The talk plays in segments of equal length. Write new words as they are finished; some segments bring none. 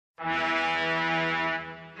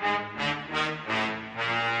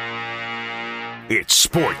It's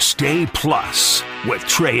Sports Day Plus with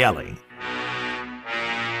Trey Elling.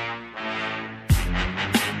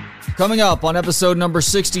 Coming up on episode number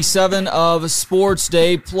 67 of Sports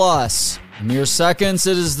Day Plus. In mere seconds,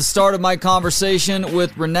 it is the start of my conversation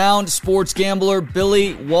with renowned sports gambler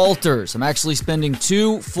Billy Walters. I'm actually spending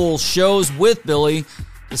 2 full shows with Billy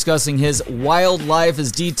discussing his wild life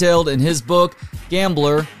as detailed in his book,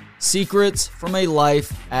 Gambler: Secrets from a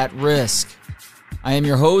Life at Risk. I am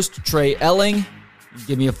your host, Trey Elling.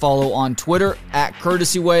 Give me a follow on Twitter at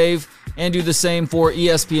CourtesyWave, and do the same for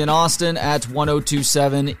ESPN Austin at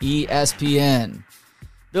 1027 ESPN.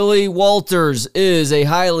 Billy Walters is a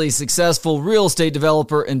highly successful real estate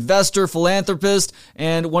developer, investor, philanthropist,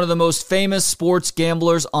 and one of the most famous sports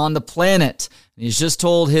gamblers on the planet. He's just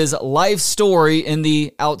told his life story in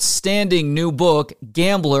the outstanding new book,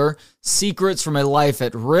 Gambler: Secrets from a Life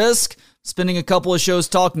at Risk. Spending a couple of shows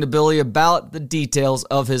talking to Billy about the details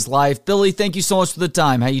of his life. Billy, thank you so much for the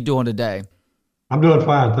time. How you doing today? I'm doing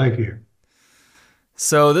fine, thank you.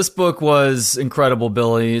 So this book was incredible,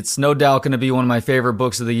 Billy. It's no doubt going to be one of my favorite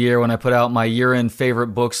books of the year when I put out my year-end favorite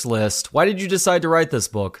books list. Why did you decide to write this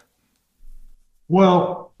book?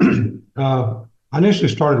 Well, I initially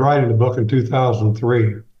started writing the book in 2003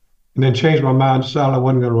 and then changed my mind, decided I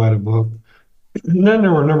wasn't going to write a book. And then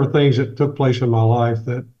there were a number of things that took place in my life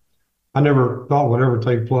that I never thought would ever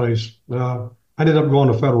take place. I ended up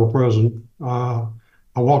going to federal prison. I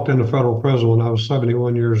walked into federal prison when I was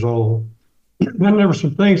 71 years old. Then there were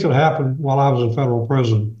some things that happened while I was in federal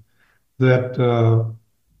prison that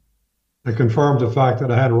confirmed the fact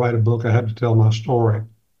that I had to write a book. I had to tell my story.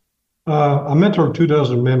 I mentored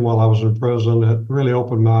 24 men while I was in prison. That really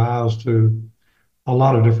opened my eyes to a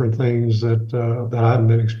lot of different things that I hadn't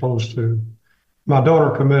been exposed to. My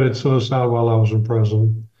daughter committed suicide while I was in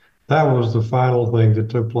prison. That was the final thing that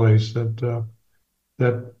took place that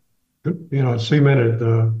cemented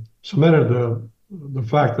the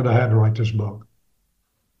fact that I had to write this book.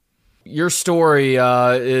 Your story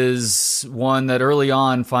is one that early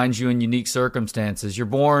on finds you in unique circumstances. You're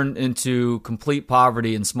born into complete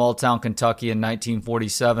poverty in small-town Kentucky in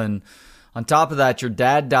 1947. On top of that, your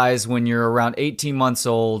dad dies when you're around 18 months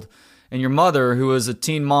old, and your mother, who was a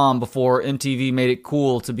teen mom before MTV made it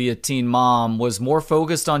cool to be a teen mom, was more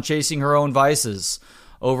focused on chasing her own vices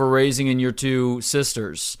over raising in your 2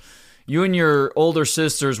 sisters. You and your older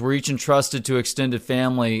sisters were each entrusted to extended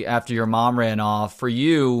family after your mom ran off. For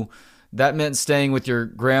you, that meant staying with your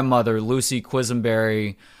grandmother, Lucy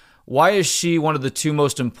Quisenberry. Why is she one of the 2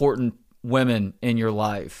 most important women in your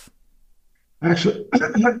life? Actually,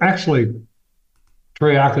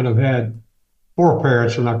 Trey, I could have had 4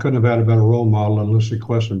 parents, and I couldn't have had a better role model than Lucy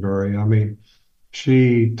Quisenberry. I mean,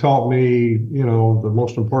 she taught me, the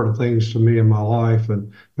most important things to me in my life,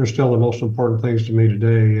 and they're still the most important things to me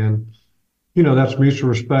today. And, that's mutual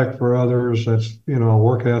respect for others. That's,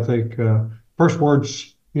 work ethic. First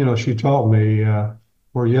words, she taught me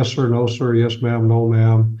were yes, sir, no, sir, yes, ma'am, no,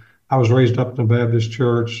 ma'am. I was raised up in the Baptist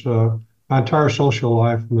church. My entire social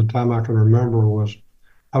life from the time I can remember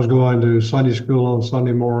I was going to Sunday school on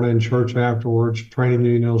Sunday morning, church afterwards, training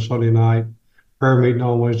union on Sunday night, prayer meeting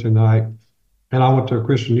on Wednesday night. And I went to a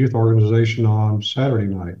Christian youth organization on Saturday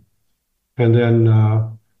night. And then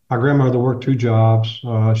my grandmother worked 2 jobs.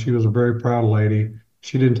 She was a very proud lady.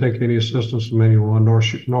 She didn't take any assistance from anyone,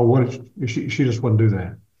 she just wouldn't do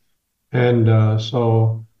that. And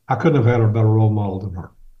so I couldn't have had a better role model than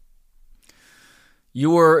her.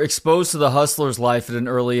 You were exposed to the hustler's life at an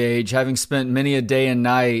early age, having spent many a day and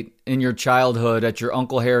night in your childhood at your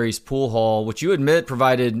Uncle Harry's pool hall, which you admit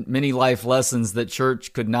provided many life lessons that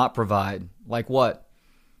church could not provide. Like what?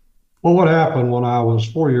 Well, what happened when I was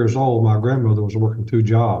 4 years old, my grandmother was working 2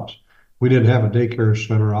 jobs. We didn't have a daycare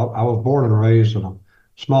center. I was born and raised in a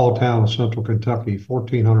small town in central Kentucky,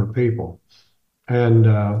 1,400 people. And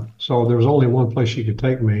so there was only one place she could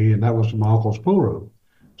take me, and that was to my uncle's pool room.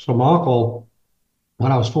 So my uncle,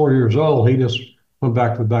 when I was 4 years old, he just went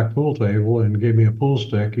back to the back pool table and gave me a pool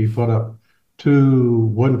stick. He put up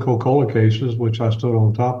 2 wooden Coca-Cola cases, which I stood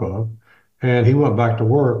on top of, and he went back to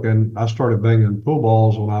work, and I started banging pool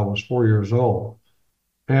balls when I was 4 years old.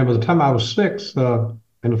 And by the time I was 6, in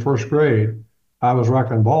the first grade, I was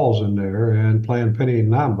racking balls in there and playing penny and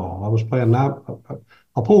 9 ball. I was playing a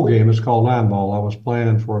pool game. It's called 9 ball. I was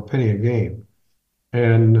playing for a penny a game.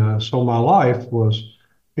 And so my life was,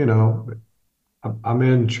 I'm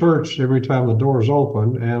in church every time the doors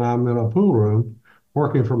open, and I'm in a pool room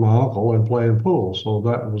working for my uncle and playing pool. So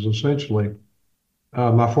that was essentially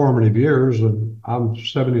my formative years, and I'm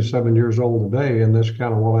 77 years old today, and that's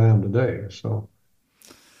kind of what I am today. So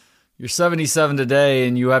You're 77 today,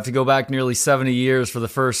 and you have to go back nearly 70 years for the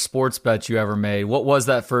first sports bet you ever made. What was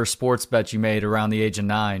that first sports bet you made around the age of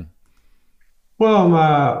 9?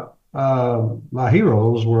 Well, my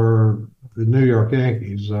heroes were the New York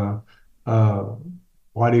Yankees,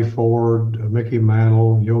 Whitey Ford, Mickey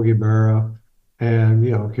Mantle, Yogi Berra,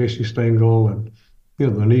 and Casey Stengel, and the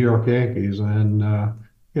New York Yankees. And I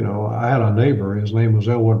had a neighbor. His name was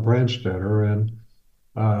Elwood Brandstetter, and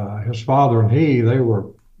his father and they were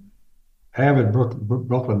avid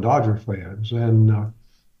Brooklyn Dodger fans, and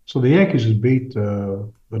so the Yankees had beat the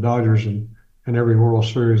Dodgers in every World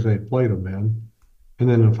Series they played them in, and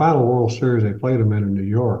then the final World Series they played them in New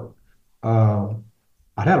York. I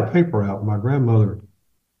had a paper out. My grandmother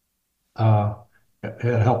had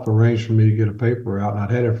helped arrange for me to get a paper out, and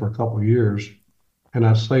I'd had it for a couple of years, and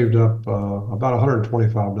I saved up about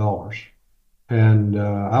 $125, and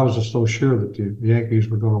I was just so sure that the Yankees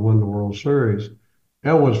were going to win the World Series.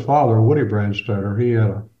 Elwood's father, Woody Brandstetter, he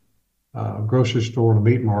had a grocery store and a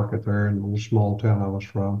meat market there in the little small town I was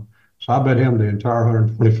from. So I bet him the entire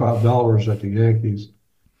 $125 that the Yankees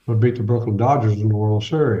would beat the Brooklyn Dodgers in the World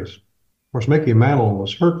Series. Of course, Mickey Mantle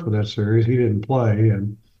was hurt for that series. He didn't play,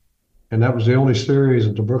 and that was the only series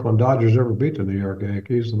that the Brooklyn Dodgers ever beat the New York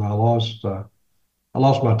Yankees. And I lost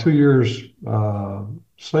my 2 years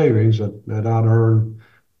savings that I'd earned,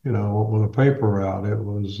 with a paper route. It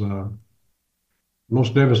was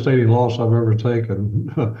most devastating loss I've ever taken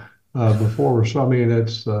before. So I mean,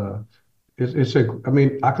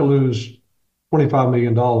 I could lose $25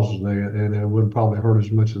 million today, and it wouldn't probably hurt as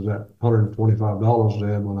much as that $125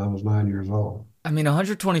 did when I was 9 years old. I mean,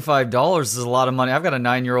 $125 is a lot of money. I've got a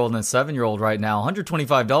 9-year-old and a 7-year-old right now.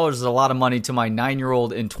 $125 is a lot of money to my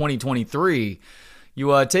 9-year-old in 2023.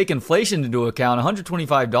 You take inflation into account,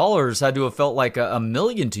 $125 had to have felt like a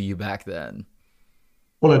million to you back then.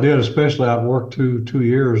 Well, it did, especially I'd worked two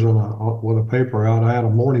years with a paper route. I had a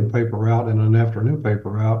morning paper route and an afternoon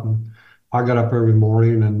paper route, and I got up every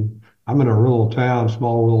morning, and I'm in a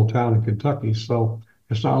small rural town in Kentucky, so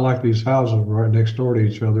it's not like these houses are right next door to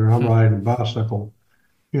each other. I'm riding a bicycle,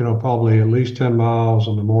 probably at least 10 miles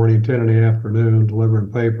in the morning, 10 in the afternoon,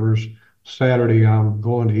 delivering papers. Saturday, I'm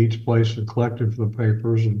going to each place and collecting for the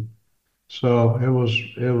papers, and so it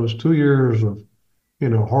was 2 years of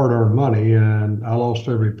hard-earned money, and I lost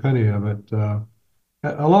every penny of it.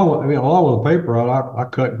 Along with the paper route, I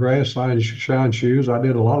cut grass, I shined shoes. I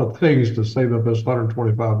did a lot of things to save up this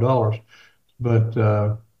 $125. But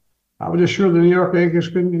I was just sure the New York Yankees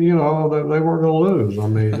couldn't, they weren't going to lose. I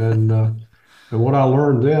mean, and what I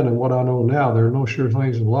learned then and what I know now, there are no sure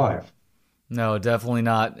things in life. No, definitely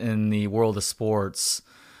not in the world of sports.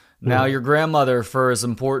 Now, your grandmother, for as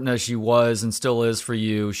important as she was and still is for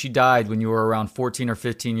you, she died when you were around 14 or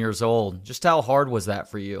 15 years old. Just how hard was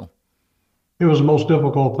that for you? It was the most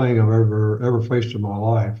difficult thing I've ever faced in my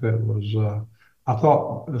life. It was, I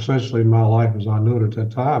thought essentially my life as I knew it at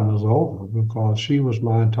that time was over because she was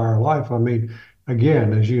my entire life. I mean,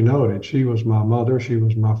 again, as you noted, she was my mother, she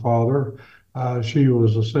was my father, she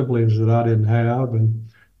was the siblings that I didn't have, and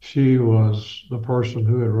she was the person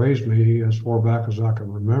who had raised me as far back as I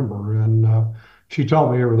can remember. And she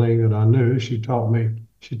taught me everything that I knew. She took me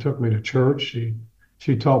to church.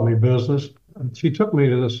 She taught me business. She took me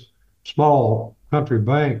to this small country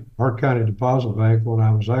bank, Hart County Deposit Bank, when I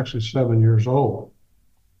was actually 7 years old.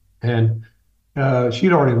 And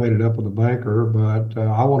she'd already made it up with a banker, but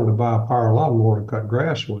I wanted to buy a power lawnmower to cut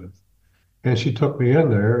grass with. And she took me in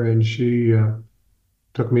there, and she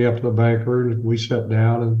took me up to the banker, and we sat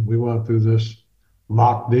down, and we went through this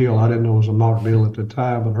mock deal. I didn't know it was a mock deal at the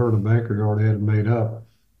time, but her, the banker, already had it made up.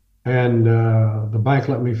 And the bank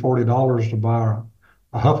let me $40 to buy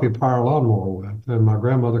a Huffy power lawnmower with, and my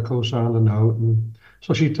grandmother co-signed the note. And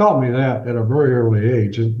so she taught me that at a very early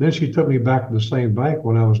age. And then she took me back to the same bank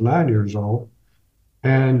when I was 9 years old,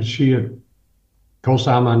 and she had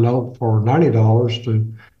co-signed my note for $90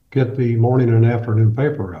 to get the morning and afternoon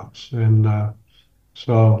paper routes. And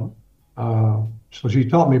so she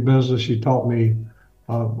taught me business. She taught me,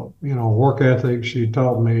 work ethic. She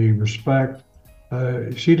taught me respect.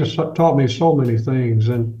 She just taught me so many things.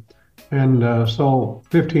 And so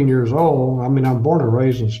 15 years old, I mean, I'm born and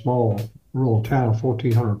raised in a small rural town of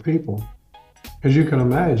 1,400 people. As you can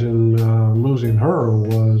imagine, losing her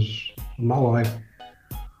was my life.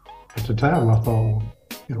 At the time, I thought,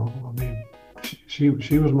 she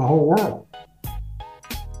was my whole world.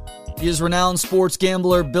 He is renowned sports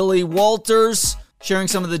gambler Billy Walters, sharing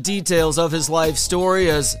some of the details of his life story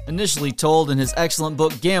as initially told in his excellent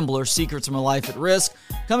book, Gambler, Secrets from a Life at Risk.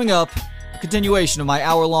 Coming up, a continuation of my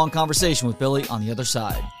hour-long conversation with Billy on the other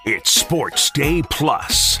side. It's Sports Day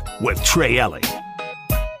Plus with Trey Elling.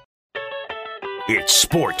 It's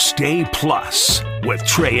Sports Day Plus with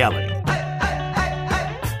Trey Ellie.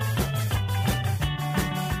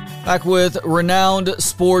 Back with renowned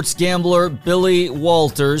sports gambler Billy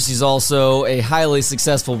Walters. He's also a highly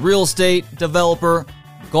successful real estate developer,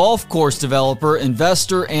 golf course developer,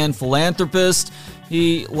 investor, and philanthropist.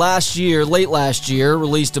 He late last year,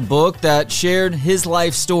 released a book that shared his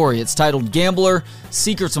life story. It's titled Gambler,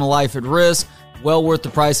 Secrets from a Life at Risk. Well worth the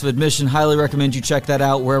price of admission. Highly recommend you check that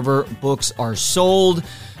out wherever books are sold.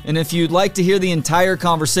 And if you'd like to hear the entire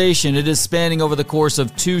conversation, it is spanning over the course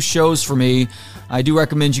of 2 shows for me. I do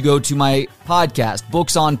recommend you go to my podcast,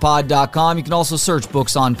 booksonpod.com. You can also search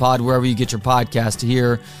Books on Pod wherever you get your podcast to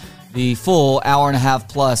hear the full hour-and-a-half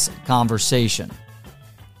plus conversation.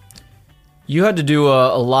 You had to do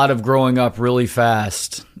a lot of growing up really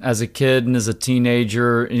fast as a kid and as a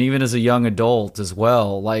teenager and even as a young adult as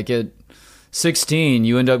well. Like at 16,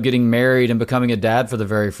 you end up getting married and becoming a dad for the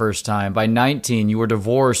very first time. By 19, you were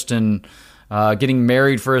divorced and getting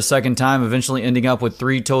married for a second time, eventually ending up with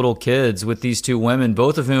 3 total kids with these 2 women,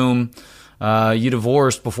 both of whom you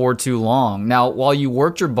divorced before too long. Now, while you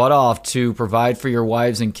worked your butt off to provide for your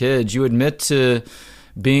wives and kids, you admit to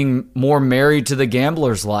being more married to the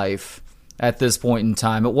gambler's life at this point in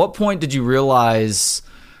time. At what point did you realize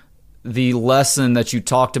the lesson that you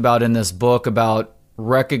talked about in this book about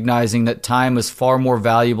recognizing that time is far more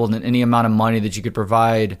valuable than any amount of money that you could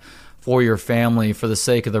provide for your family for the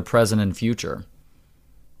sake of their present and future?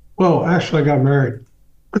 Well, actually, I got married,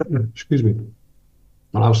 excuse me,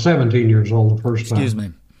 when I was 17 years old the first time. Excuse me.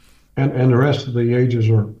 And the rest of the ages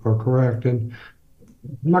are correct. And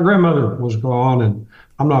my grandmother was gone, and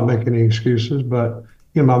I'm not making any excuses, but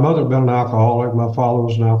my mother had been an alcoholic. My father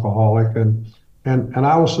was an alcoholic, and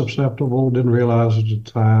I was susceptible, didn't realize it at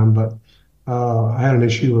the time, but I had an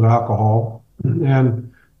issue with alcohol,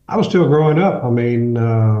 and I was still growing up. I mean,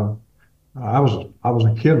 I was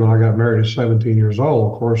a kid when I got married at 17 years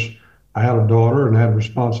old. Of course, I had a daughter and had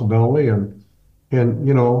responsibility, and I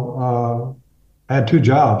had 2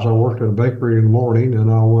 jobs. I worked at a bakery in the morning,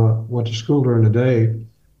 and I went to school during the day,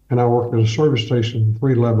 and I worked at a service station from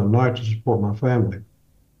 3 to 11 at night to support my family.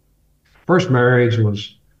 First marriage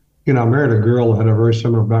was, I married a girl that had a very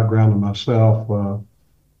similar background to myself.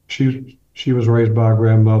 She was raised by a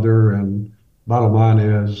grandmother, and bottom line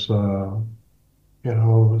is, I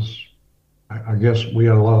guess we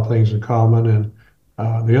had a lot of things in common. And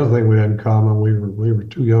the other thing we had in common, we were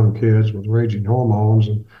 2 young kids with raging hormones,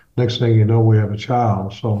 and next thing you know, we have a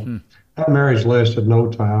child. So that marriage lasted no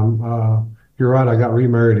time. You're right, I got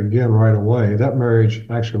remarried again right away. That marriage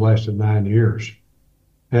actually lasted 9 years.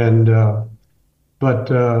 And but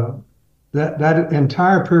that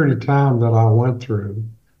entire period of time that I went through,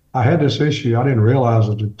 I had this issue. I didn't realize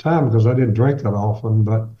it at the time because I didn't drink that often.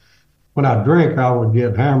 But when I drank, I would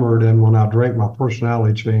get hammered, and when I drank, my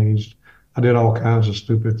personality changed. I did all kinds of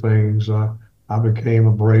stupid things. I became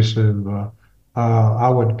abrasive. I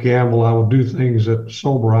would gamble. I would do things that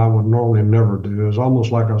sober I would normally never do. It was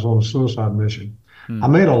almost like I was on a suicide mission. I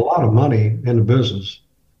made a lot of money in the business.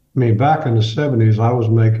 I mean, back in the 70s, I was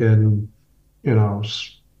making,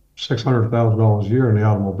 $600,000 a year in the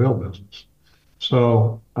automobile business.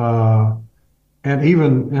 So, and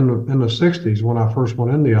even in the 60s, when I first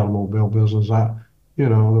went in the automobile business, I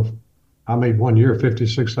made one year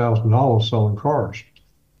 $56,000 selling cars.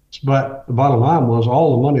 But the bottom line was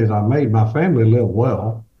all the money that I made, my family lived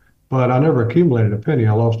well, but I never accumulated a penny.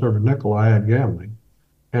 I lost every nickel I had gambling.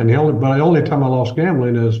 And the only time I lost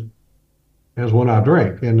gambling is when I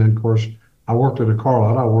drank. And then, of course, I worked at a car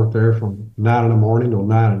lot. I worked there from 9 in the morning till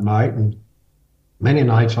 9 at night. And many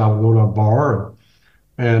nights I would go to a bar,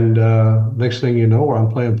 and next thing you know, I'm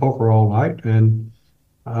playing poker all night. And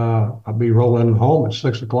I'd be rolling home at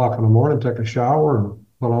 6 o'clock in the morning, take a shower, and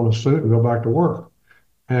put on a suit and go back to work.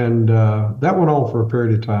 And that went on for a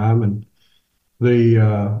period of time. And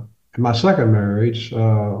in my second marriage,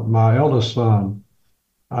 my eldest son,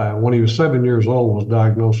 when he was 7 years old, was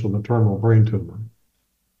diagnosed with a terminal brain tumor.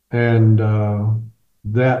 And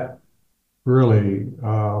that really,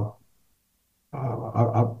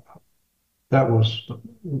 that was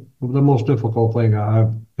the most difficult thing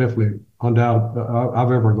I've definitely, undoubtedly,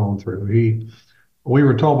 I've ever gone through. We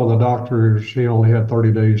were told by the doctors he only had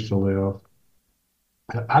 30 days to live.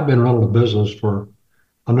 I'd been running a business for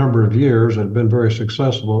a number of years and been very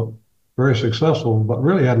successful, but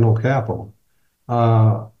really had no capital.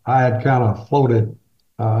 I had kind of floated,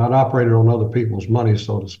 I'd operated on other people's money,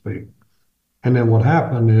 so to speak. And then what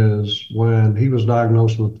happened is when he was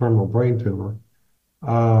diagnosed with a terminal brain tumor,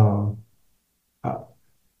 I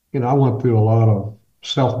went through a lot of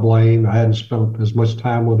self-blame. I hadn't spent as much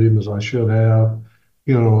time with him as I should have.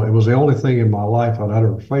 it was the only thing in my life I'd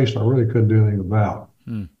ever faced I really couldn't do anything about.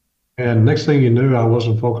 Hmm. And next thing you knew, I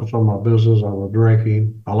wasn't focused on my business. I was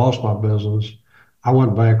drinking. I lost my business. I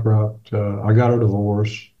went bankrupt. I got a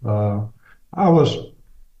divorce. I was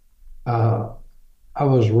uh, I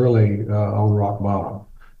was really on rock bottom.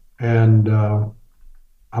 And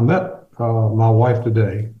I met my wife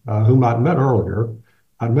today, whom I'd met earlier.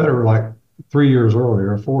 I'd met her like 3 years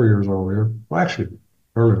earlier, 4 years earlier. Well, actually,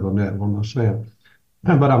 earlier than that, what am I saying?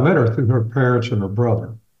 But I met her through her parents and her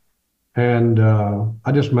brother. And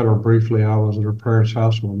I just met her briefly. I was at her parents'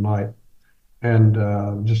 house one night and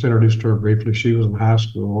just introduced her briefly. She was in high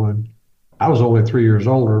school, and I was only 3 years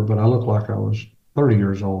older, but I looked like I was 30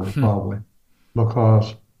 years older Hmm. probably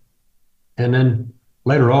because, and then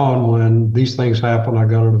later on, when these things happened, I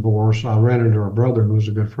got a divorce. I ran into her brother, who was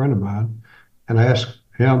a good friend of mine, and I asked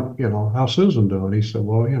him, how's Susan doing? He said,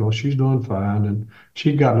 well, she's doing fine, and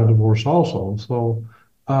she'd gotten a divorce also. So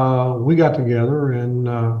we got together, and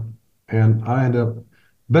I ended up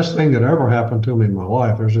best thing that ever happened to me in my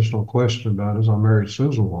life. There's just no question about it. Is I married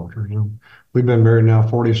Susan Walters. We've been married now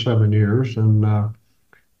 47 years, and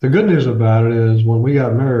the good news about it is when we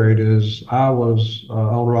got married is I was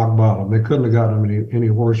on rock bottom. It couldn't have gotten any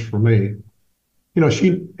worse for me. She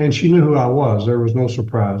knew who I was. There was no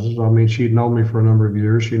surprises. I mean, she'd known me for a number of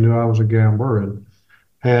years. She knew I was a gambler,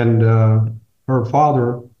 and her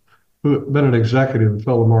father, who had been an executive at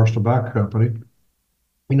Philip Morris Tobacco Company,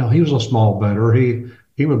 he was a small bettor.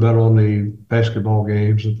 He would bet on the basketball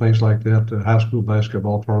games and things like that, the high school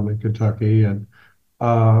basketball tournament in Kentucky, and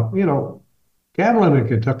gambling in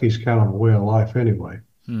Kentucky is kind of a way of life anyway.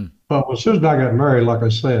 Hmm. But as soon as I got married, like I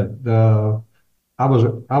said, I was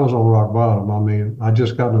on rock bottom. I mean, I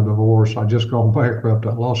just gotten a divorce. I just gone bankrupt.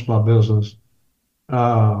 I lost my business,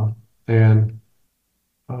 and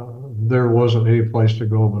there wasn't any place to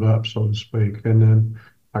go but up, so to speak. And then,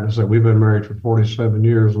 like I said, we've been married for 47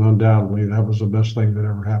 years, and undoubtedly that was the best thing that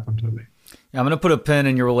ever happened to me. Yeah, I'm going to put a pin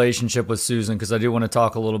in your relationship with Susan because I do want to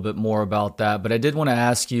talk a little bit more about that. But I did want to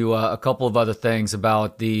ask you a couple of other things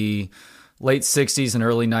about the late 60s and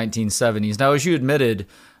early 1970s. Now, as you admitted,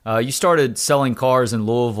 you started selling cars in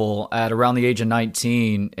Louisville at around the age of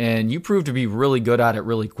 19, and you proved to be really good at it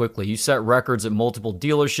really quickly. You set records at multiple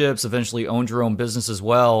dealerships, eventually owned your own business as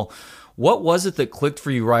well. What was it that clicked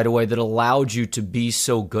for you right away that allowed you to be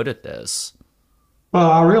so good at this? Well,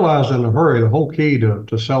 I realized in a hurry the whole key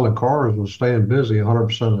to selling cars was staying busy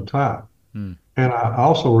 100% of the time. Hmm. And I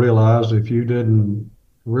also realized if you didn't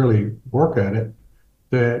really work at it,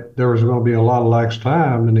 that there was going to be a lot of lax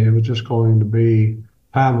time and it was just going to be,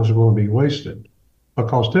 time was going to be wasted.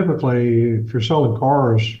 Because typically, if you're selling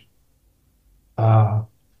cars, uh,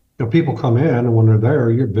 people come in and when they're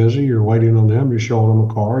there, you're busy, you're waiting on them, you're showing them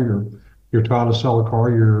a car, you're trying to sell a car,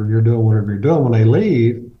 you're doing whatever you're doing. When they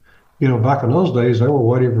leave, back in those days, they were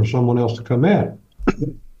waiting for someone else to come in.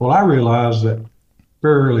 Well, I realized that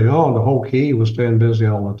very early on, the whole key was staying busy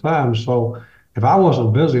all the time. So if I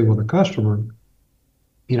wasn't busy with a customer,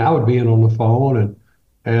 I would be in on the phone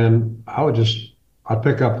and I'd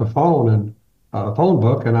pick up the phone and phone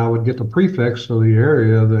book and I would get the prefix of the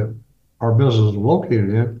area that our business is located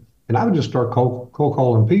in, and I would just start cold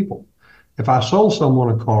calling people. If I sold someone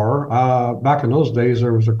a car, back in those days,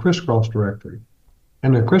 there was a crisscross directory.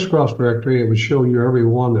 And the crisscross directory, it would show you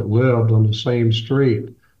everyone that lived on the same street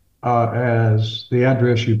as the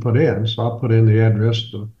address you put in. So I put in the address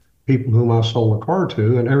of the people whom I sold the car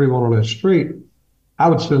to, and everyone on that street, I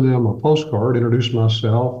would send them a postcard, introduce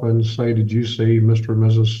myself, and say, "Did you see Mr. and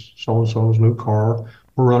Mrs. So-and-so's new car?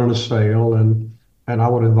 We're running a sale," and I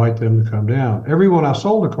would invite them to come down. Everyone I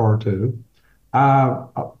sold a car to, I,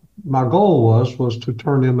 my goal was to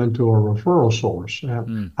turn them into a referral source. And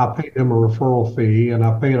Mm. I paid them a referral fee, and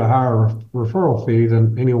I paid a higher referral fee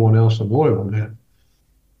than anyone else in Louisville did.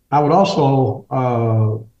 I would also,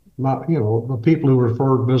 the people who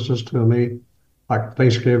referred business to me, like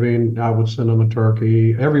Thanksgiving, I would send them a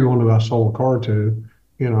turkey. Everyone who I sold a car to,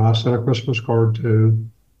 I sent a Christmas card to.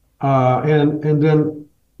 And then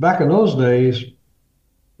back in those days,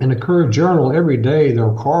 in the Courier Journal, every day there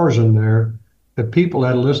were cars in there that people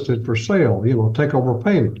had listed for sale, take over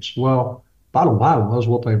payments. Well, bottom line was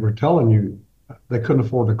what they were telling you, they couldn't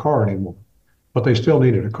afford the car anymore, but they still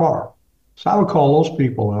needed a car. So I would call those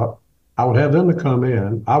people up. I would have them to come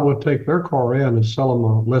in. I would take their car in and sell them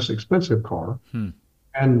a less expensive car. Hmm.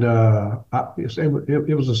 And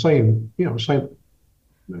it was the same, it was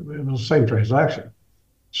the same transaction.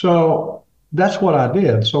 So that's what I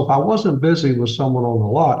did. So if I wasn't busy with someone on the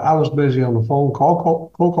lot, I was busy on the phone,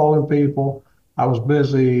 cold calling people. I was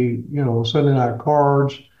busy, sending out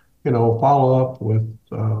cards, follow up with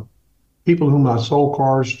people whom I sold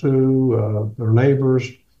cars to, their neighbors.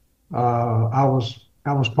 I was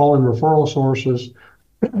calling referral sources.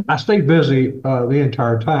 I stayed busy the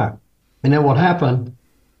entire time. And then what happened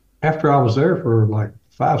after I was there for like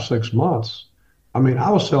 5, 6 months? I mean,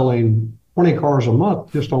 I was selling 20 cars a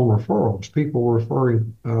month just on referrals. People were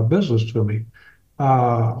referring business to me.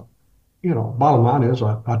 Uh, Bottom line is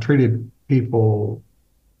I treated people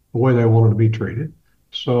the way they wanted to be treated.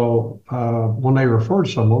 So when they referred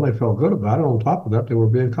someone, they felt good about it. On top of that, they were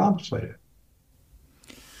being compensated.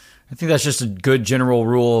 I think that's just a good general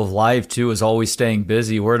rule of life, too, is always staying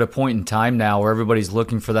busy. We're at a point in time now where everybody's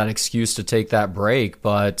looking for that excuse to take that break,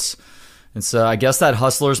 but it's, I guess, that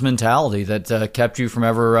hustler's mentality that kept you from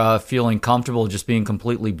ever feeling comfortable just being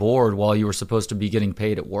completely bored while you were supposed to be getting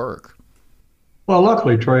paid at work. Well,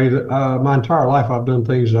 luckily, Trey, my entire life I've done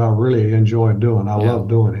things that I really enjoyed doing. I love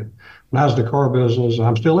doing it. When I was in the car business,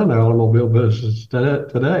 I'm still in the automobile business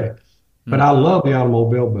today. But I love the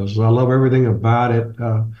automobile business. I love everything about it.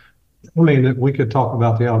 I mean, we could talk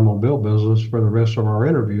about the automobile business for the rest of our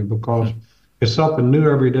interview because it's something new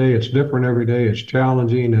every day. It's different every day. It's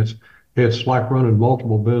challenging. It's like running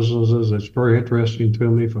multiple businesses. It's very interesting to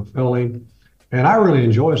me, fulfilling. And I really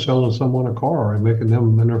enjoy selling someone a car and making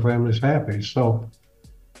them and their families happy. So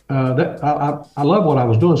I love what I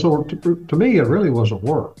was doing. So to me, it really wasn't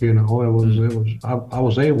work. I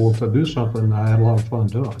was able to do something I had a lot of fun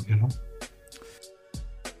doing.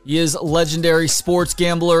 He is legendary sports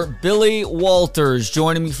gambler Billy Walters,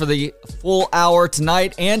 joining me for the full hour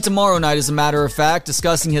tonight and tomorrow night, as a matter of fact,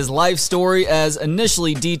 discussing his life story as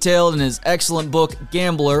initially detailed in his excellent book,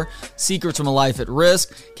 Gambler, Secrets from a Life at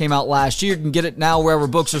Risk. Came out last year. You can get it now wherever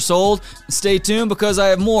books are sold. Stay tuned because I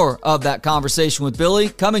have more of that conversation with Billy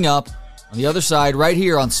coming up on the other side right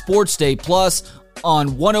here on Sports Day Plus on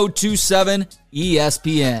 102.7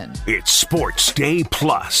 ESPN. It's Sports Day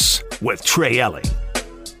Plus with Trey Elling.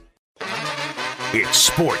 It's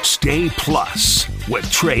Sports Day Plus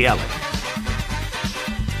with Trey Elling.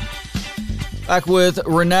 Back with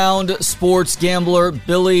renowned sports gambler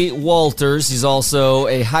Billy Walters. He's also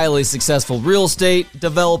a highly successful real estate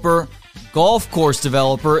developer, golf course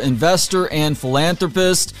developer, investor, and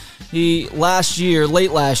philanthropist. He late last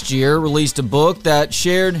year, released a book that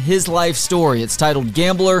shared his life story. It's titled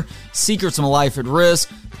Gambler, Secrets from a Life at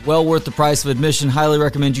Risk. Well worth the price of admission. Highly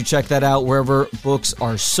recommend you check that out wherever books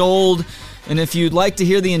are sold. And if you'd like to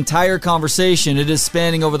hear the entire conversation, it is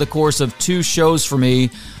spanning over the course of 2 shows for me.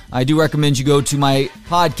 I do recommend you go to my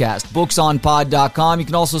podcast, booksonpod.com. You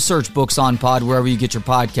can also search Books on Pod wherever you get your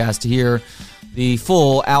podcast to hear the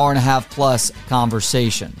full hour and a half plus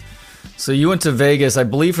conversation. So you went to Vegas, I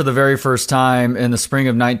believe, for the very first time in the spring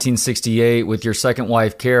of 1968 with your second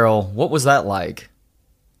wife, Carol. What was that like?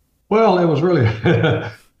 Well, it was really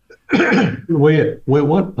we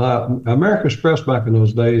went American Express back in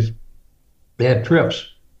those days. They had trips.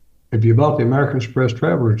 If you bought the American Express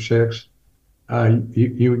traveler checks,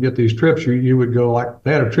 you would get these trips. You would go, like,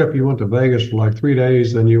 they had a trip, you went to Vegas for like 3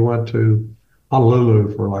 days, then you went to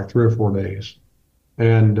Honolulu for like 3 or 4 days.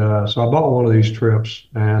 And so I bought one of these trips,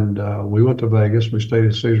 and we went to Vegas. We stayed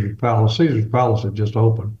at Caesar's Palace. Caesar's Palace had just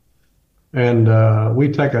opened. And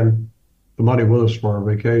we'd taken the money with us for our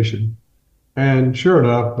vacation. And sure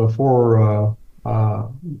enough, before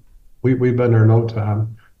we'd been there no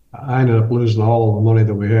time, I ended up losing all the money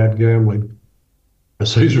that we had gambling at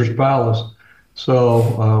Caesar's Palace. So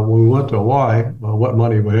when we went to Hawaii, what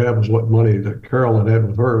money we had was what money that Carol had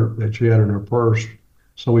with her that she had in her purse.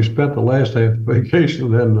 So we spent the last half of the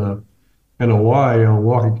vacation in Hawaii on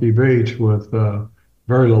Waikiki Beach with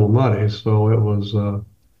very little money. So it was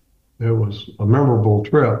a memorable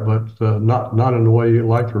trip, but not in the way you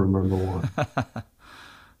like to remember one.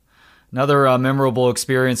 Another memorable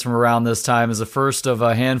experience from around this time is the first of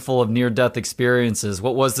a handful of near-death experiences.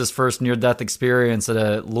 What was this first near-death experience at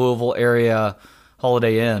a Louisville area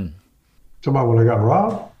Holiday Inn? Talking about when I got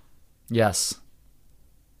robbed? Yes.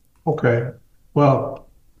 Okay. Well,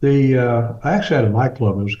 I actually had a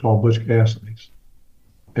nightclub. It was called Butch Cassidy's.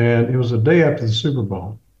 And it was the day after the Super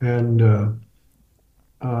Bowl. And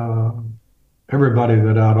everybody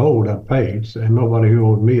that I'd owed, I paid. And nobody who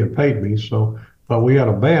owed me had paid me. But we had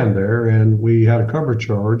a band there, and we had a cover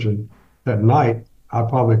charge. And that night, I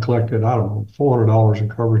probably collected, I don't know, $400 in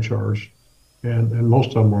cover charge. And most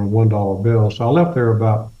of them were $1 bills. So I left there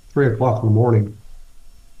about 3 o'clock in the morning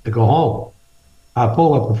to go home. I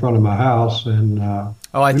pulled up in front of my house, and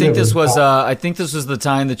I think this was the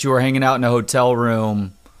time that you were hanging out in a hotel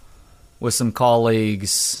room with some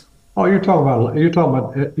colleagues. Oh, you're talking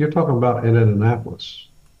about in Indianapolis.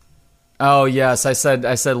 Oh yes, I said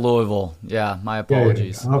Louisville. Yeah, my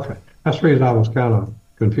apologies. Yeah. Okay, that's the reason I was kind of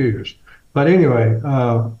confused. But anyway,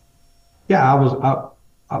 yeah,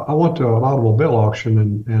 I went to an automobile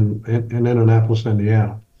auction in Indianapolis,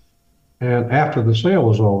 Indiana. And after the sale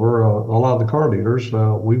was over, a lot of the car dealers,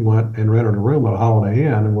 we went and rented a room at a Holiday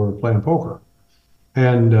Inn and we were playing poker.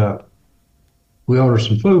 And we ordered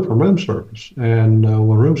some food from room service. And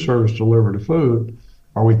when room service delivered the food,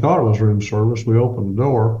 or we thought it was room service, we opened the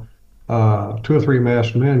door. Two or three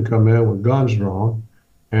masked men come in with guns drawn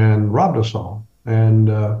and robbed us all. And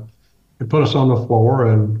they put us on the floor.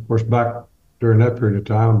 And of course, back during that period of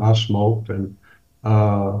time, I smoked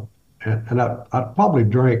uh, and I probably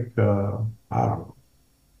drank, I don't know,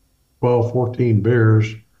 12, 14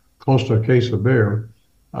 beers, close to a case of beer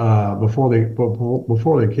before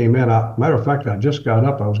they came in. Matter of fact, I just got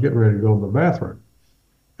up. I was getting ready to go to the bathroom,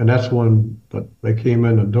 and that's when they came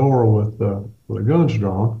in the door with the guns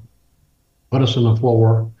drawn, put us on the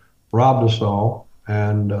floor, robbed us all,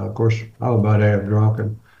 and of course I was about half drunk,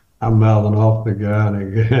 and I'm mouthing off the guy,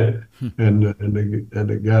 and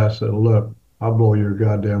the guy said, "Look, I'll blow your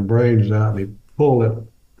goddamn brains out," and he pulled that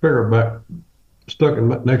trigger back, stuck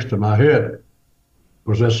it next to my head. Of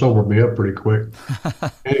course, that sobered me up pretty quick.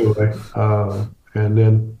 Anyway, and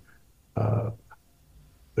then uh,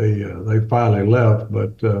 they finally left,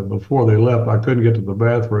 but before they left, I couldn't get to the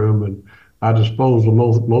bathroom, and I disposed of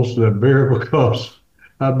most of that beer because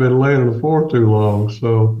I'd been laying on the floor too long.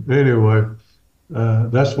 So anyway,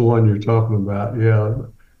 that's the one you're talking about. Yeah,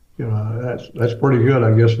 that's pretty good,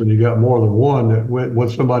 I guess, when you got more than one. That when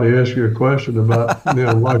somebody asks you a question about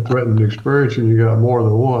life-threatening experience, and you got more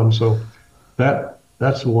than one. So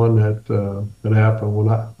that's the one that happened when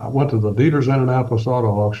I went to the dealers Indianapolis auto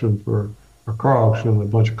auction for a car auction. A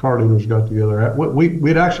bunch of car dealers got together.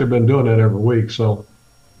 We'd actually been doing that every week, so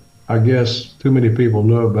I guess too many people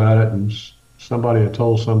knew about it, and somebody had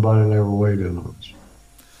told somebody, and they were weighed in on us.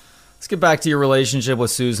 Let's get back to your relationship with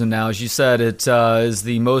Susan now. As you said, it is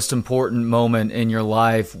the most important moment in your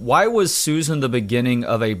life. Why was Susan the beginning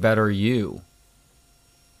of a better you?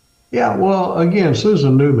 Yeah, well, again,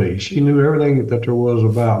 Susan knew me. She knew everything that there was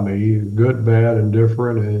about me, good, bad, and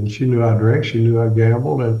different. And she knew I drank. She knew I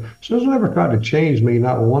gambled. And Susan never tried to change me,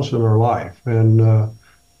 not once in her life. And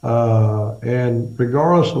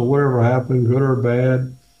regardless of whatever happened, good or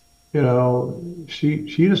bad, she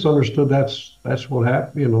just understood that's what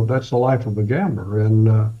happened. That's the life of a gambler.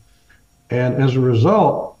 And as a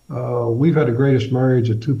result, we've had the greatest marriage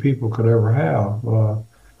that two people could ever have.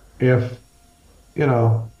 If you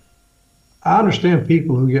know. I understand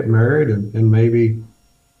people who get married and maybe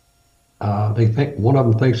they think one of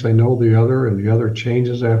them thinks they know the other, and the other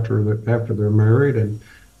changes after they're married, and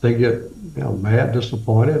they get mad,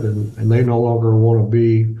 disappointed, and they no longer want to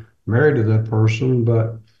be married to that person.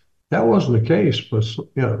 But that wasn't the case with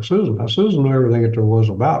Susan. Now, Susan knew everything that there was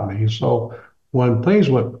about me. So when things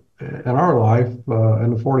went in our life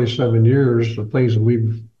in the 47 years, the things that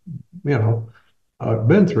we've you know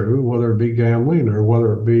been through, whether it be gambling or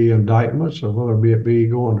whether it be indictments or whether it be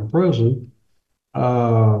going to prison.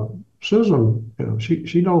 Uh, Susan,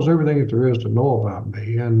 she knows everything that there is to know about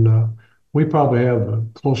me, and we probably have the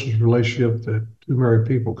closest relationship that two married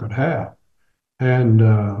people could have. And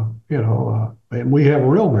and we have a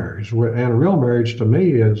real marriage. And a real marriage to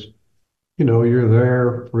me is, you're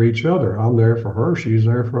there for each other. I'm there for her. She's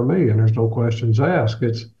there for me, and there's no questions asked.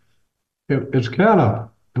 It's kind of,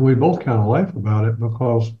 and we both kind of laugh about it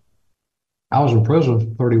because I was in prison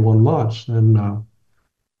for 31 months, and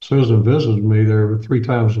Susan visited me there 3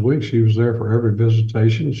 times a week. She was there for every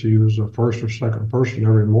visitation. She was the first or second person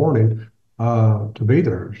every morning to be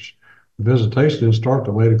there. The visitation didn't start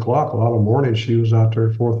till 8 o'clock. A lot of mornings she was out there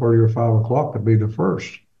at 4:30 or 5 o'clock to be the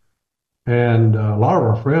first. And a lot of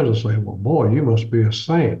our friends will say, "Well, boy, you must be a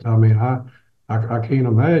saint." I mean, I can't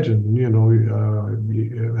imagine, and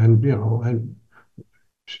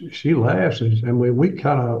she laughs, and we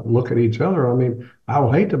kind of look at each other. I mean, I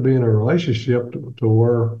would hate to be in a relationship to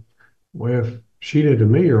where if she did to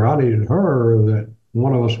me or I needed her, that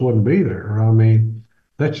one of us wouldn't be there. I mean,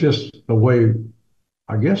 that's just the way,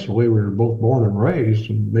 I guess, the way we were both born and raised.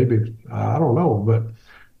 And maybe, I don't know, but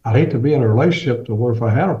I'd hate to be in a relationship to where if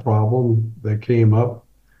I had a problem that came up,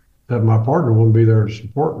 that my partner wouldn't be there to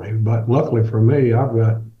support me. But luckily for me, I've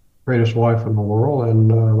got the greatest wife in the world,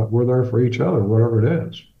 and we're there for each other, whatever it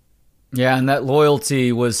is. Yeah, and that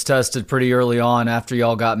loyalty was tested pretty early on after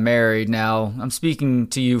y'all got married. Now, I'm speaking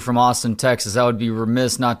to you from Austin, Texas. I would be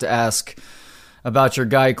remiss not to ask about your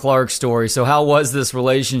Guy Clark story. So how was this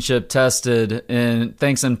relationship tested, and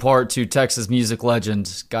thanks in part to Texas music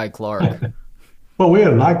legend Guy Clark? Well, we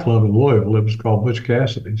had a nightclub in Louisville. It was called Butch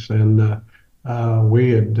Cassidy's, and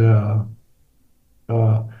we had there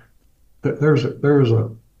was a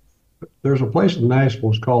there's a place in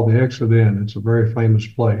Nashville. It's called the Exit Inn. It's a very famous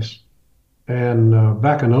place. And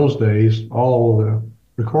back in those days, all the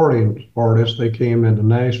recording artists, they came into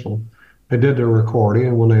Nashville. They did their recording,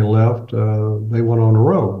 and when they left, they went on the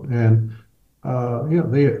road. And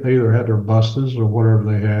they either had their buses or whatever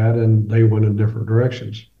they had, and they went in different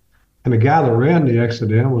directions. And the guy that ran the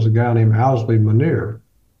Exit Inn was a guy named Owsley Manier.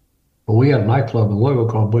 But we had a nightclub in Louisville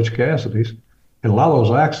called Butch Cassidy's, and a lot of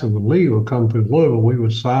those acts that would leave would come through Louisville. We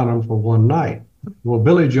would sign them for one night. Well,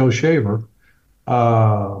 Billy Joe Shaver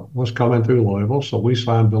was coming through Louisville, so we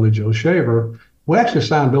signed Billy Joe Shaver. We actually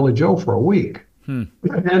signed Billy Joe for a week.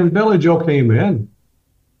 And Billy Joe came in,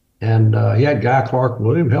 and he had Guy Clark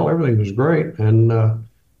with him. Hell, everything was great. And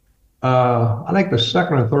I think the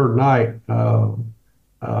second or third night,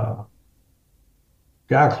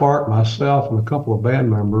 Guy Clark, myself, and a couple of band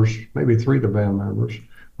members, maybe three of the band members,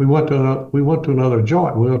 we went to another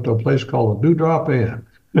joint. We went to a place called the Dewdrop Inn.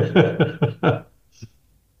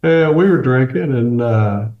 Yeah, we were drinking, and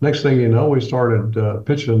next thing you know, we started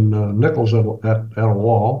pitching nickels at a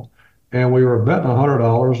wall, and we were betting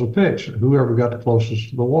 $100 a pitch, whoever got the closest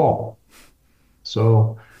to the wall.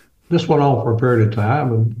 So this went on for a period of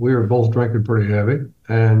time, and we were both drinking pretty heavy,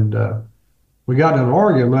 and we got in an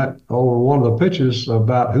argument over one of the pitches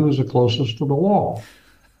about who was the closest to the wall.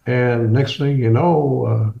 And next thing you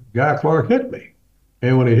know, Guy Clark hit me.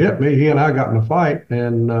 And when he hit me, he and I got in a fight,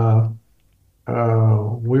 and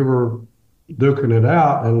we were duking it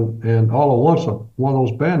out, and all at once, one of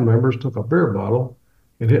those band members took a beer bottle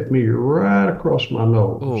and hit me right across my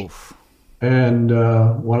nose. Oof. And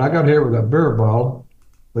when I got hit with that beer bottle,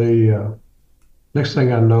 the next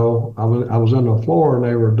thing I know, I was on the floor, and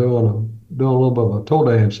they were doing a little bit of a toe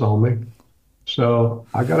dance on me. So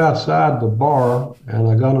I got outside the bar, and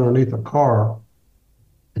I got underneath a car,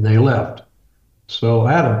 and they left. So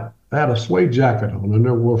I had a suede jacket on, I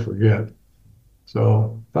never will forget.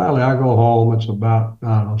 So finally I go home. It's about,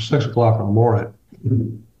 6 o'clock in the morning.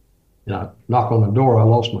 And I knock on the door. I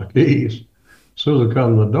lost my keys. Susan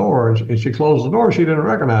comes to the door, and she closed the door. She didn't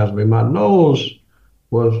recognize me. My nose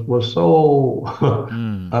was so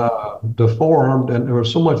deformed, and there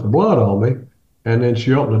was so much blood on me. And then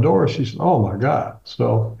she opened the door. She said, "Oh my God!"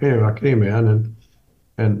 So anyway, I came in,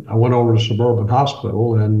 and I went over to Suburban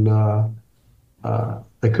Hospital, and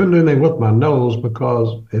they couldn't do anything with my nose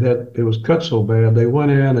because it was cut so bad. They went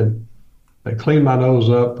in and they cleaned my nose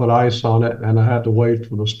up, put ice on it, and I had to wait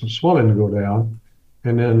for the swelling to go down.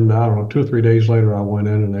 And then, I don't know, 2 or 3 days later, I went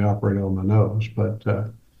in and they operated on my nose. But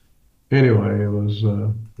anyway,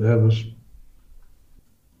 that's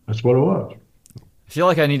what it was. I feel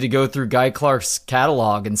like I need to go through Guy Clark's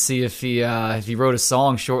catalog and see if he wrote a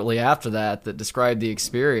song shortly after that described the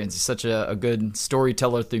experience. He's such a good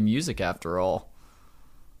storyteller through music, after all.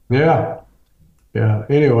 Yeah.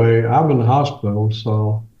 Anyway, I'm in the hospital,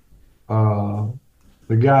 so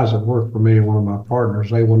the guys that work for me, one of my partners,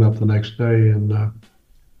 they went up the next day, and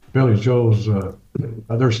Billy Joe's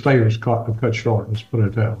their stay was cut short. Let's put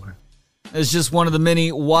it that way. It's just one of the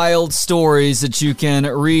many wild stories that you can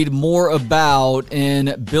read more about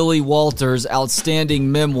in Billy Walters'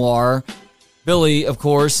 outstanding memoir. Billy, of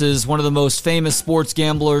course, is one of the most famous sports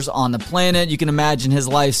gamblers on the planet. You can imagine his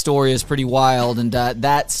life story is pretty wild, and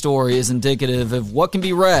that story is indicative of what can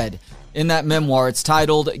be read in that memoir. It's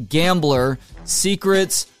titled Gambler,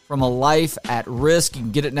 Secrets from a Life at Risk. You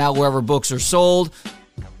can get it now wherever books are sold.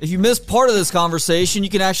 If you missed part of this conversation, you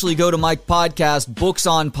can actually go to my podcast,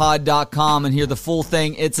 booksonpod.com, and hear the full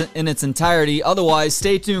thing in its entirety. Otherwise,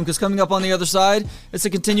 stay tuned, because coming up on the other side, it's a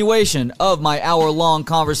continuation of my hour-long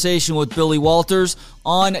conversation with Billy Walters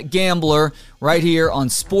on Gambler right here on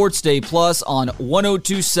Sports Day Plus on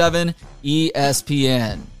 102.7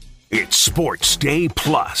 ESPN. It's Sports Day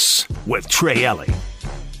Plus with Trey Ellie.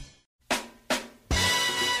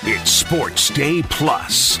 It's Sports Day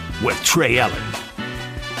Plus with Trey Ellie.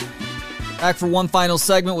 Back for one final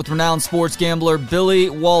segment with renowned sports gambler Billy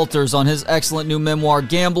Walters on his excellent new memoir,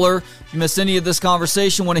 Gambler. If you missed any of this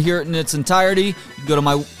conversation, want to hear it in its entirety, you can go to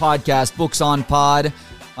my podcast, Books on Pod.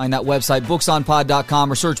 Find that website,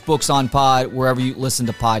 booksonpod.com, or search Books on Pod wherever you listen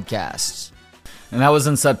to podcasts. And that was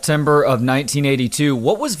in September of 1982.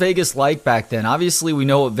 What was Vegas like back then? Obviously, we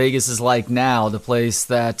know what Vegas is like now, the place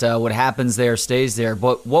that what happens there stays there.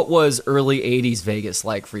 But what was early 80s Vegas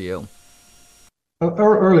like for you?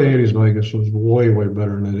 Early 80s Vegas was way, way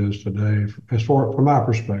better than it is today, as far from my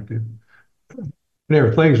perspective. There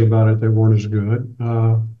were things about it that weren't as good.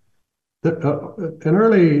 In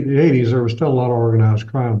early 80s, there was still a lot of organized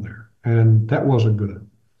crime there, and that wasn't good.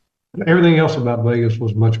 Everything else about Vegas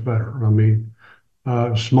was much better. I mean,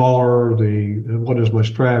 smaller, wasn't as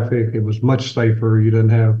much traffic, it was much safer. You didn't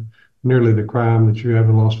have nearly the crime that you have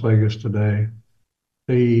in Las Vegas today.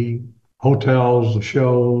 The hotels, the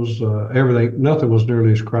shows, everything, nothing was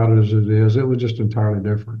nearly as crowded as it is. It was just entirely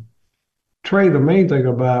different. Trey, the main thing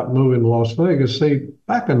about moving to Las Vegas, see,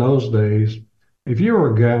 back in those days, if you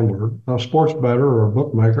were a gambler, a sports bettor, or a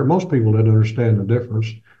bookmaker, most people didn't understand the difference.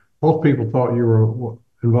 Most people thought you were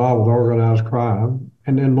involved with organized crime.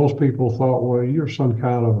 And then most people thought, well, you're some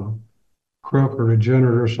kind of a crook or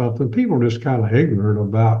degenerate or something. People are just kind of ignorant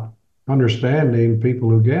about understanding people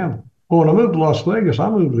who gamble. Well, when I moved to Las Vegas, I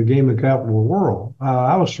moved to the gaming capital of the world.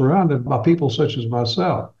 I was surrounded by people such as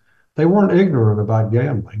myself. They weren't ignorant about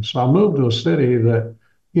gambling. So I moved to a city that,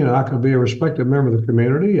 I could be a respected member of the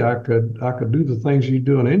community. I could do the things you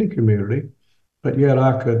do in any community, but yet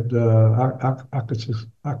I could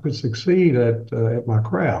succeed at my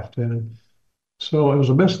craft. And so it was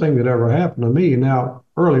the best thing that ever happened to me. Now,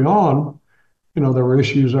 early on, there were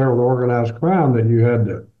issues there with organized crime that you had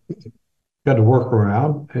to work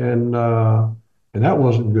around, and that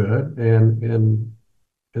wasn't good. And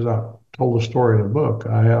as I told the story in the book,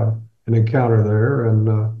 I have an encounter there, and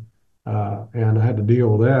I had to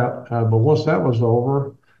deal with that. But once that was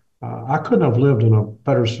over, I couldn't have lived in a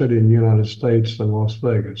better city in the United States than Las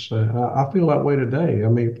Vegas. I feel that way today. I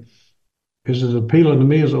mean, is it as appealing to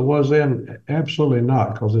me as it was then? Absolutely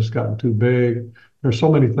not, because it's gotten too big. There's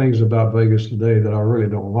so many things about Vegas today that I really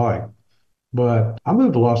don't like. But I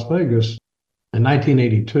moved to Las Vegas in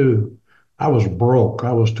 1982. I was broke.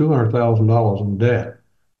 I was $200,000 in debt.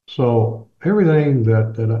 So everything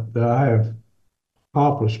that I have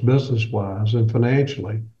accomplished business-wise and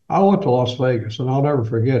financially, I went to Las Vegas, and I'll never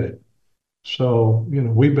forget it. So,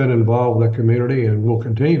 we've been involved with that community, and we'll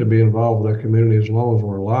continue to be involved with that community as long as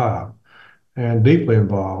we're alive, and deeply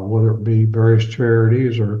involved, whether it be various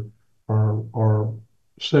charities or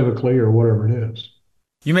civically or whatever it is.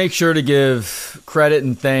 You make sure to give credit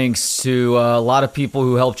and thanks to a lot of people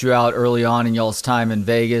who helped you out early on in y'all's time in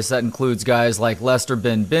Vegas. That includes guys like Lester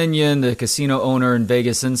Ben Binion, the casino owner and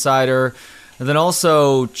Vegas insider, and then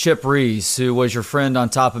also Chip Reese, who was your friend on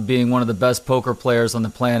top of being one of the best poker players on the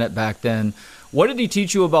planet back then. What did he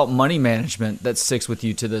teach you about money management that sticks with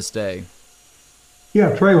you to this day?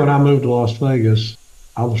 Yeah, Trey, when I moved to Las Vegas,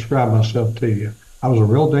 I'll describe myself to you. I was a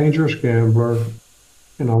real dangerous gambler.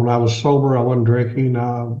 When I was sober, I wasn't drinking.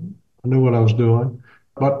 I knew what I was doing.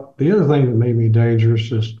 But the other thing that made me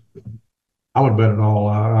dangerous is I would bet it all.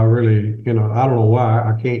 I really, I don't know why.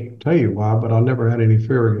 I can't tell you why, but I never had any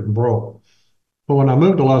fear of getting broke. But when I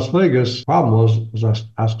moved to Las Vegas, the problem was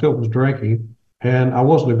I still was drinking, and I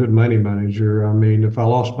wasn't a good money manager. I mean, if I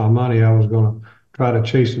lost my money, I was going to try to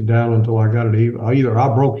chase it down until I got it even. Either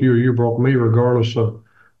I broke you or you broke me, regardless of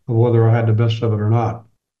whether I had the best of it or not.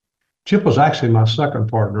 Chip was actually my second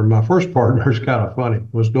partner. My first partner is kind of funny,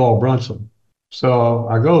 was Doyle Brunson. So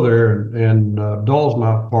I go there, and Doyle's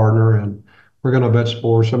my partner, and we're going to bet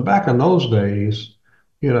sports. And back in those days,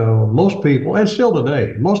 most people, and still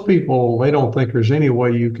today, most people, they don't think there's any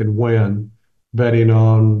way you can win betting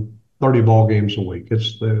on 30 ball games a week. They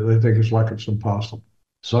think it's impossible.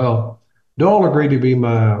 So Doyle agreed to be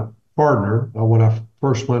my partner when I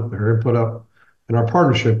first went there and and our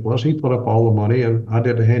partnership was he put up all the money and I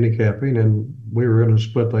did the handicapping, and we were going to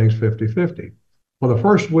split things 50-50. Well, the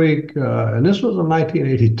first week, and this was in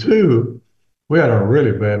 1982, we had a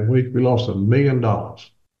really bad week. We lost $1 million.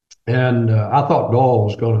 And I thought Doyle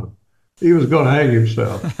was going to hang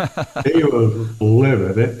himself. He was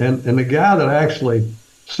livid. And the guy that actually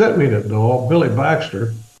sent me to Doyle, Billy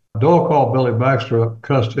Baxter, Doyle called Billy Baxter up,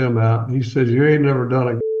 cussed him out. He said, "You ain't never done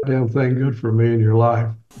a goddamn thing good for me in your life."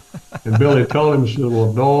 And Billy told him, he said,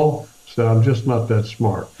 "Well, Doyle," said, "I'm just not that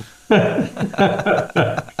smart."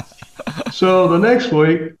 So the next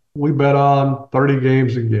week, we bet on 30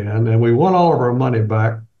 games again, and we won all of our money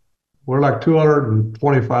back. We're like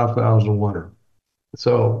 225,000 winner.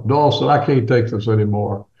 So Doyle said, "I can't take this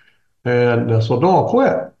anymore." And so Doyle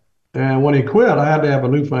quit. And when he quit, I had to have a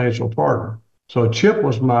new financial partner. So Chip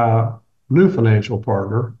was my new financial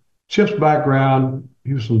partner. Chip's background,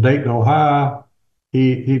 he was from Dayton, Ohio.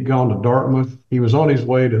 He'd gone to Dartmouth. He was on his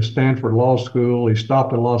way to Stanford Law School. He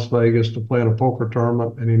stopped in Las Vegas to play in a poker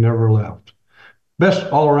tournament, and he never left. Best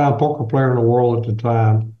all-around poker player in the world at the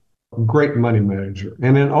time. Great money manager.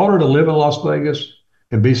 And in order to live in Las Vegas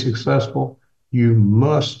and be successful, you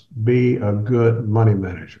must be a good money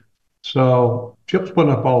manager. So Chip's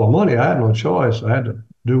putting up all the money. I had no choice. I had to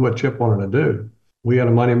do what Chip wanted to do. We had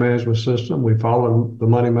a money management system. We followed the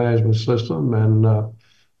money management system. And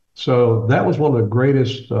so that was one of the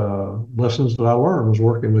greatest lessons that I learned, was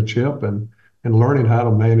working with Chip and learning how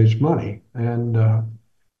to manage money. And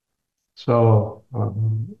so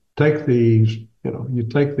take the you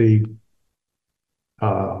take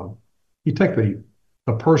uh,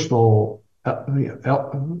 the personal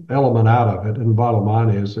element out of it, and the bottom line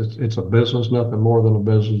is it's a business, nothing more than a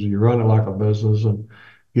business. You run it like a business, and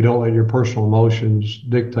you don't let your personal emotions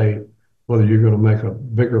dictate whether you're going to make a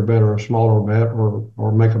bigger bet or a smaller bet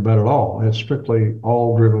or make a bet at all. It's strictly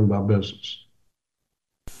all driven by business.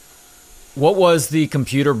 What was the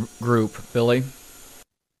computer group, Billy?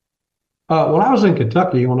 When I was in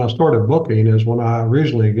Kentucky, when I started booking, is when I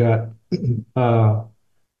originally got uh,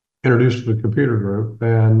 introduced to the computer group.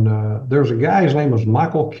 And there was a guy, his name was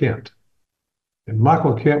Michael Kent. And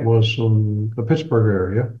Michael Kent was from the Pittsburgh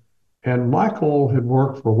area. And Michael had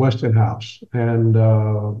worked for Westinghouse and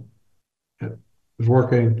was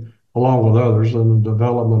working along with others in the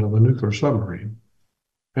development of a nuclear submarine.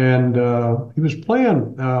 And he was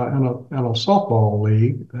playing in a softball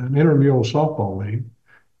league, an intramural softball league.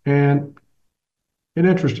 And it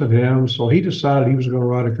interested him, so he decided he was going to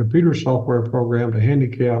write a computer software program to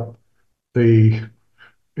handicap the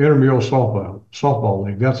intramural softball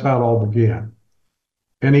league. That's how it all began.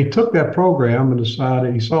 And he took that program and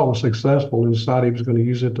decided, he saw it was successful and decided he was going to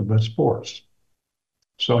use it to bet sports.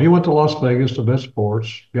 So he went to Las Vegas to bet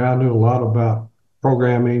sports. Guy knew a lot about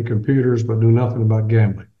programming, computers, but knew nothing about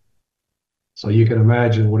gambling. So you can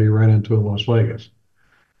imagine what he ran into in Las Vegas.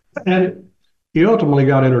 And he ultimately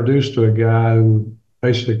got introduced to a guy who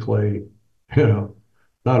basically,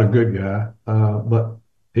 not a good guy, but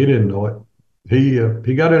he didn't know it.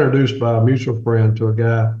 He got introduced by a mutual friend to a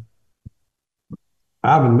guy,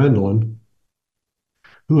 Ivan Mendelin,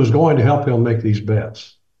 who was going to help him make these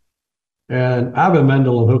bets. And Ivan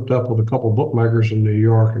Mendelin hooked up with a couple of bookmakers in New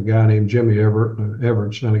York, a guy named Jimmy Everett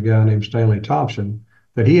and a guy named Stanley Thompson,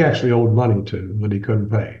 that he actually owed money to that he couldn't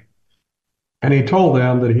pay. And he told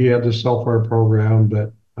them that he had this software program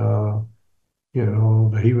that,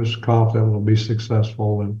 that he was confident would be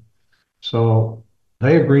successful. And so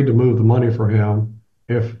they agreed to move the money for him.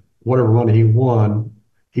 If whatever money he won,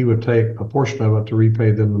 he would take a portion of it to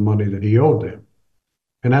repay them the money that he owed them.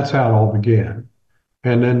 And that's how it all began.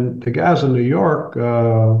 And then the guys in New York,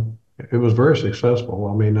 it was very successful.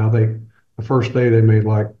 I mean, the first day they made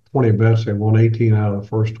like 20 bets, they won 18 out of the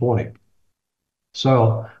first 20.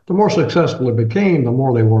 So the more successful it became, the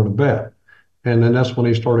more they wanted to bet. And then that's when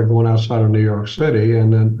he started going outside of New York City.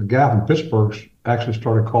 And then the guy from Pittsburgh actually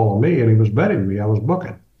started calling me, and he was betting me. I was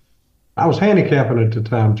booking. I was handicapping at the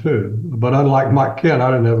time too. But unlike Mike Kent,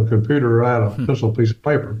 I didn't have a computer. I had a pencil piece of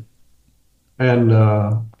paper. And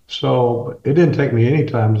so it didn't take me any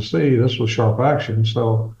time to see this was sharp action.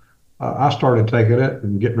 So I started taking it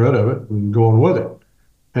and getting rid of it and going with it.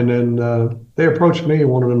 And then they approached me and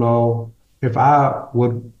wanted to know if I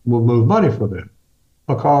would move money for them,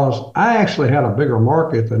 because I actually had a bigger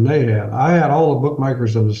market than they had. I had all the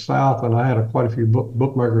bookmakers in the South, and I had quite a few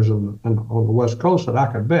bookmakers on the West Coast that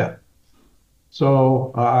I could bet.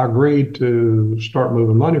 So I agreed to start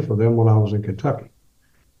moving money for them when I was in Kentucky.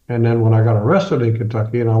 And then when I got arrested in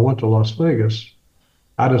Kentucky and I went to Las Vegas,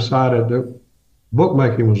 I decided that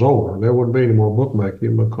bookmaking was over. There wouldn't be any more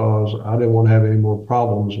bookmaking because I didn't want to have any more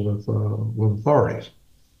problems with authorities.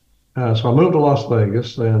 So I moved to Las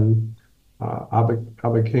Vegas, and I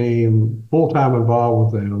became full-time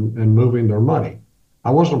involved with them in moving their money.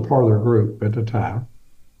 I wasn't part of their group at the time,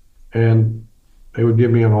 and they would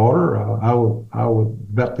give me an order. I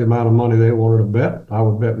would bet the amount of money they wanted to bet. I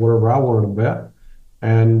would bet whatever I wanted to bet,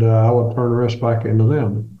 and I would turn the rest back into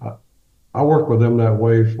them. I worked with them that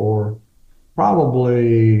way for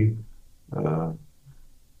probably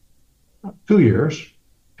 2 years,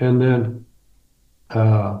 and then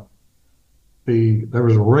there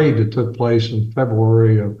was a raid that took place in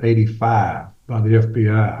February of '85 by the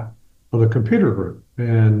FBI for the computer group,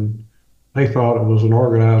 and they thought it was an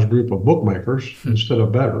organized group of bookmakers instead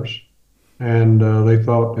of bettors, and they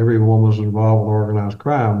thought everyone was involved with organized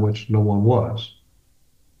crime, which no one was.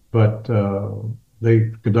 But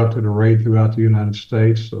they conducted a raid throughout the United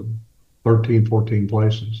States of 13, 14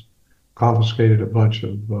 places, confiscated a bunch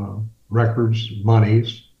of records,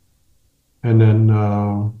 monies, and then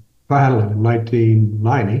finally in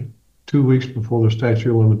 1990, 2 weeks before the statute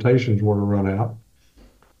of limitations were to run out,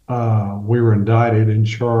 we were indicted and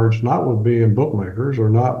charged not with being bookmakers or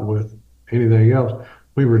not with anything else.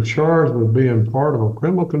 We were charged with being part of a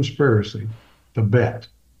criminal conspiracy to bet.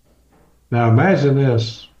 Now imagine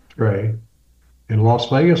this, Trey, in Las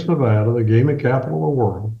Vegas, Nevada, the gaming capital of the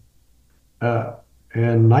world.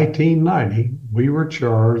 In 1990, we were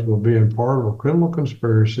charged with being part of a criminal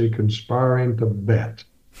conspiracy conspiring to bet.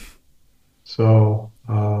 So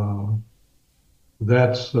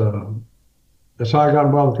that's how I got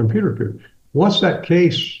involved in computer too. Once that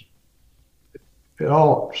case it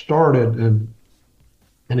all started in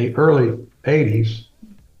the early 80s.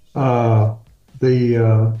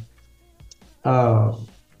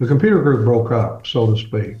 The computer group broke up, so to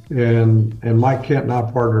speak, and Mike Kent and I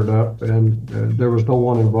partnered up, and there was no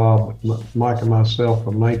one involved but Mike and myself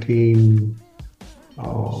from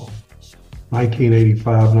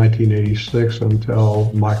 1985, 1986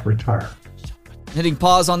 until Mike retired. Hitting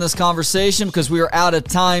pause on this conversation because we are out of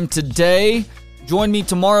time today. Join me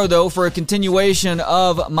tomorrow, though, for a continuation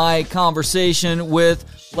of my conversation with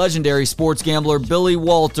legendary sports gambler Billy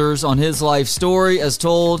Walters on his life story as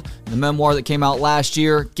told in the memoir that came out last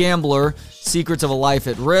year, Gambler, Secrets of a Life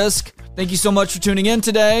at Risk. Thank you so much for tuning in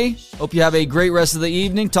today. Hope you have a great rest of the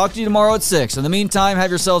evening. Talk to you tomorrow at 6. In the meantime, have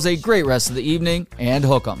yourselves a great rest of the evening and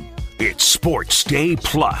hook 'em. It's Sports Day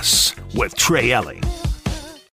Plus with Trey Elling.